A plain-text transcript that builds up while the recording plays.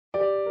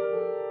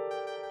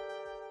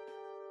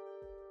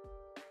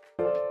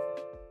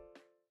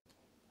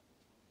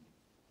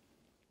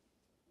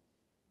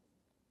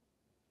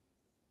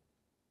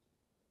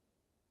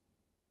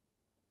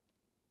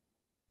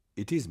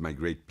It is my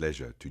great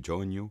pleasure to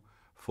join you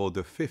for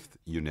the 5th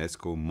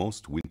UNESCO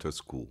MOST Winter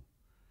School.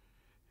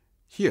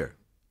 Here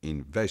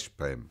in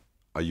Veszprém,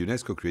 a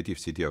UNESCO Creative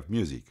City of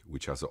Music,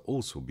 which has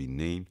also been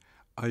named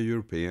a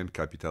European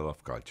Capital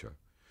of Culture.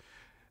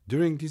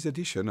 During this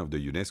edition of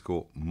the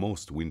UNESCO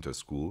MOST Winter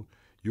School,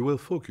 you will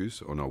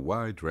focus on a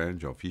wide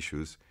range of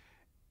issues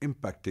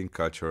impacting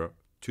culture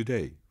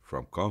today,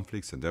 from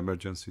conflicts and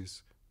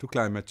emergencies to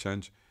climate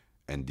change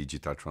and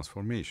digital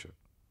transformation.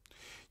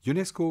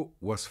 UNESCO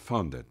was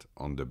founded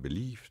on the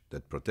belief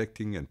that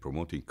protecting and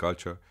promoting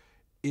culture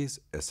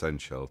is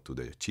essential to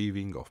the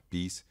achieving of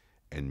peace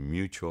and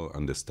mutual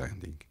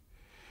understanding.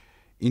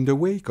 In the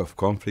wake of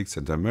conflicts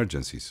and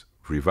emergencies,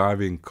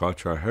 reviving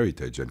cultural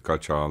heritage and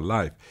cultural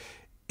life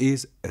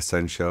is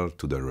essential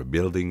to the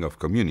rebuilding of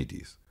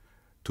communities,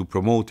 to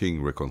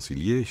promoting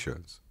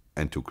reconciliations,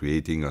 and to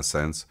creating a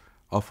sense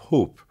of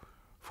hope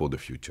for the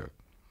future.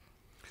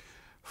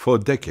 For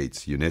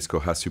decades,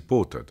 UNESCO has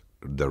supported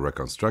the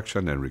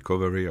reconstruction and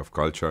recovery of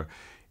culture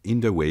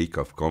in the wake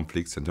of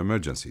conflicts and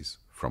emergencies,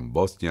 from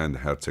Bosnia and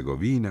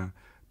Herzegovina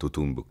to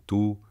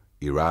Timbuktu,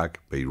 Iraq,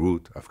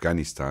 Beirut,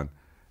 Afghanistan,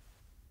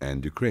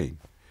 and Ukraine.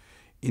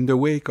 In the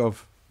wake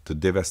of the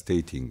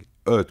devastating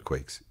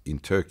earthquakes in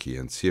Turkey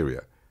and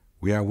Syria,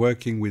 we are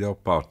working with our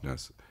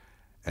partners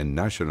and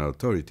national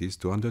authorities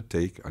to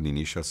undertake an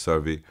initial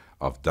survey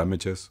of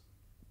damages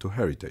to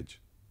heritage.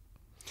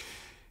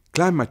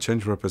 Climate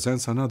change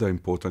represents another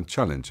important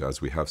challenge, as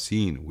we have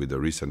seen with the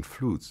recent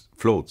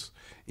floods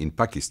in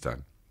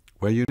Pakistan,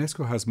 where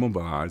UNESCO has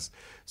mobilized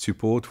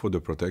support for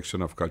the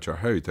protection of cultural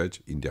heritage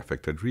in the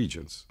affected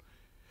regions.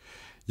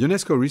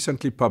 UNESCO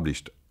recently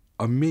published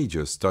a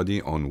major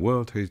study on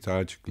World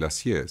Heritage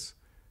glaciers,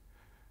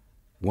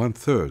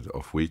 1/3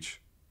 of which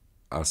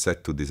are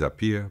set to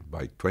disappear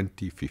by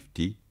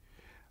 2050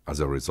 as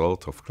a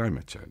result of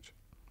climate change.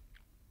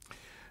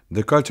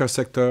 The culture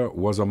sector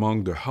was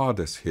among the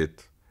hardest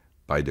hit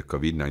by the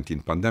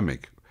COVID-19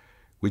 pandemic,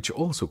 which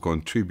also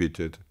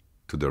contributed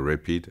to the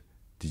rapid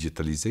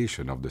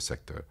digitalization of the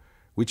sector,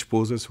 which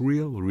poses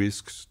real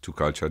risks to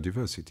cultural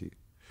diversity.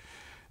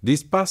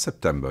 This past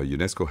September,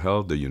 UNESCO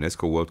held the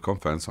UNESCO World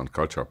Conference on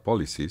Cultural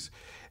Policies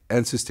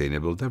and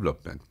Sustainable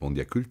Development,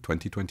 Mondiacult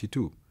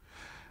 2022.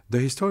 The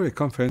historic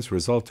conference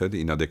resulted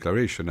in a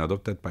declaration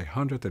adopted by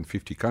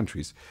 150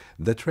 countries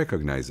that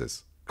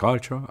recognizes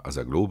culture as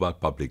a global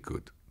public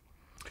good.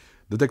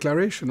 The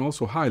declaration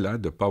also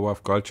highlights the power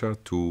of culture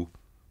to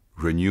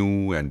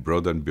renew and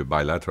broaden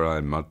bilateral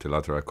and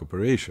multilateral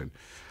cooperation,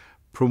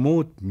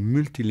 promote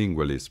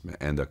multilingualism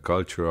and a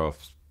culture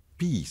of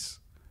peace,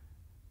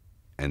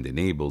 and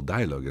enable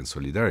dialogue and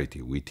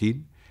solidarity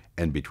within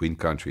and between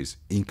countries,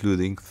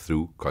 including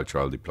through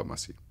cultural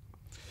diplomacy.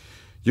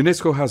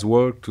 UNESCO has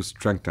worked to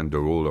strengthen the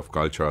role of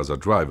culture as a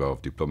driver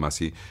of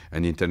diplomacy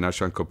and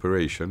international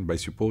cooperation by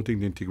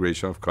supporting the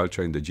integration of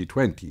culture in the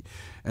G20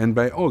 and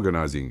by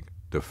organizing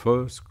the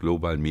first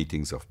global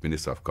meetings of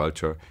Ministers of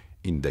Culture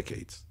in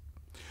decades.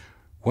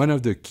 One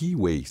of the key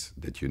ways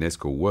that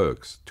UNESCO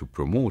works to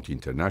promote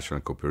international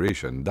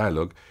cooperation and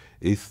dialogue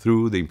is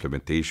through the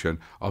implementation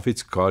of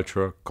its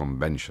cultural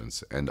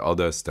conventions and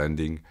other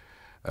standard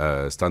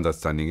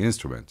standing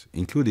instruments,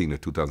 including the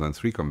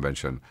 2003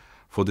 Convention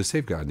for the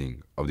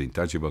Safeguarding of the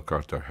Intangible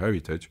Cultural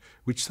Heritage,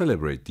 which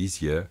celebrates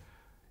this year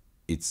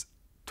its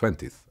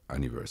 20th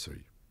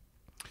anniversary.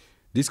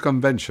 These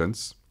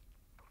conventions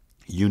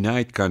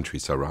unite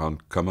countries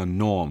around common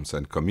norms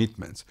and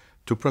commitments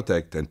to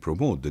protect and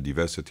promote the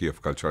diversity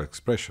of cultural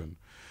expression,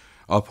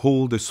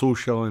 uphold the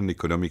social and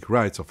economic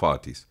rights of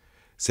artists,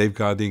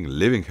 safeguarding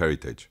living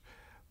heritage,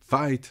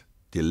 fight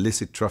the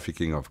illicit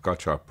trafficking of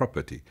cultural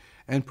property,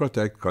 and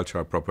protect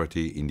cultural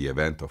property in the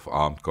event of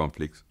armed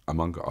conflicts,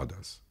 among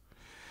others.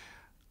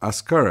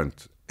 As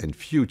current and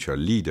future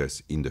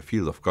leaders in the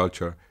field of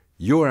culture,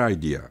 your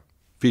idea,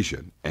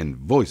 vision, and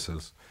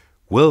voices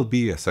will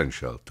be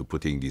essential to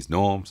putting these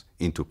norms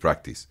into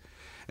practice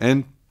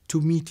and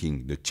to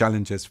meeting the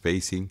challenges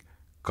facing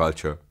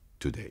culture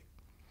today.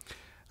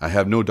 I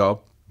have no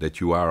doubt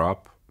that you are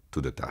up to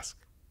the task.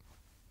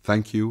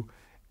 Thank you,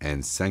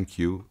 and thank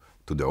you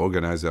to the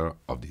organizer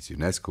of this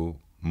UNESCO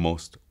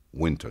MOST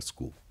Winter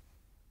School.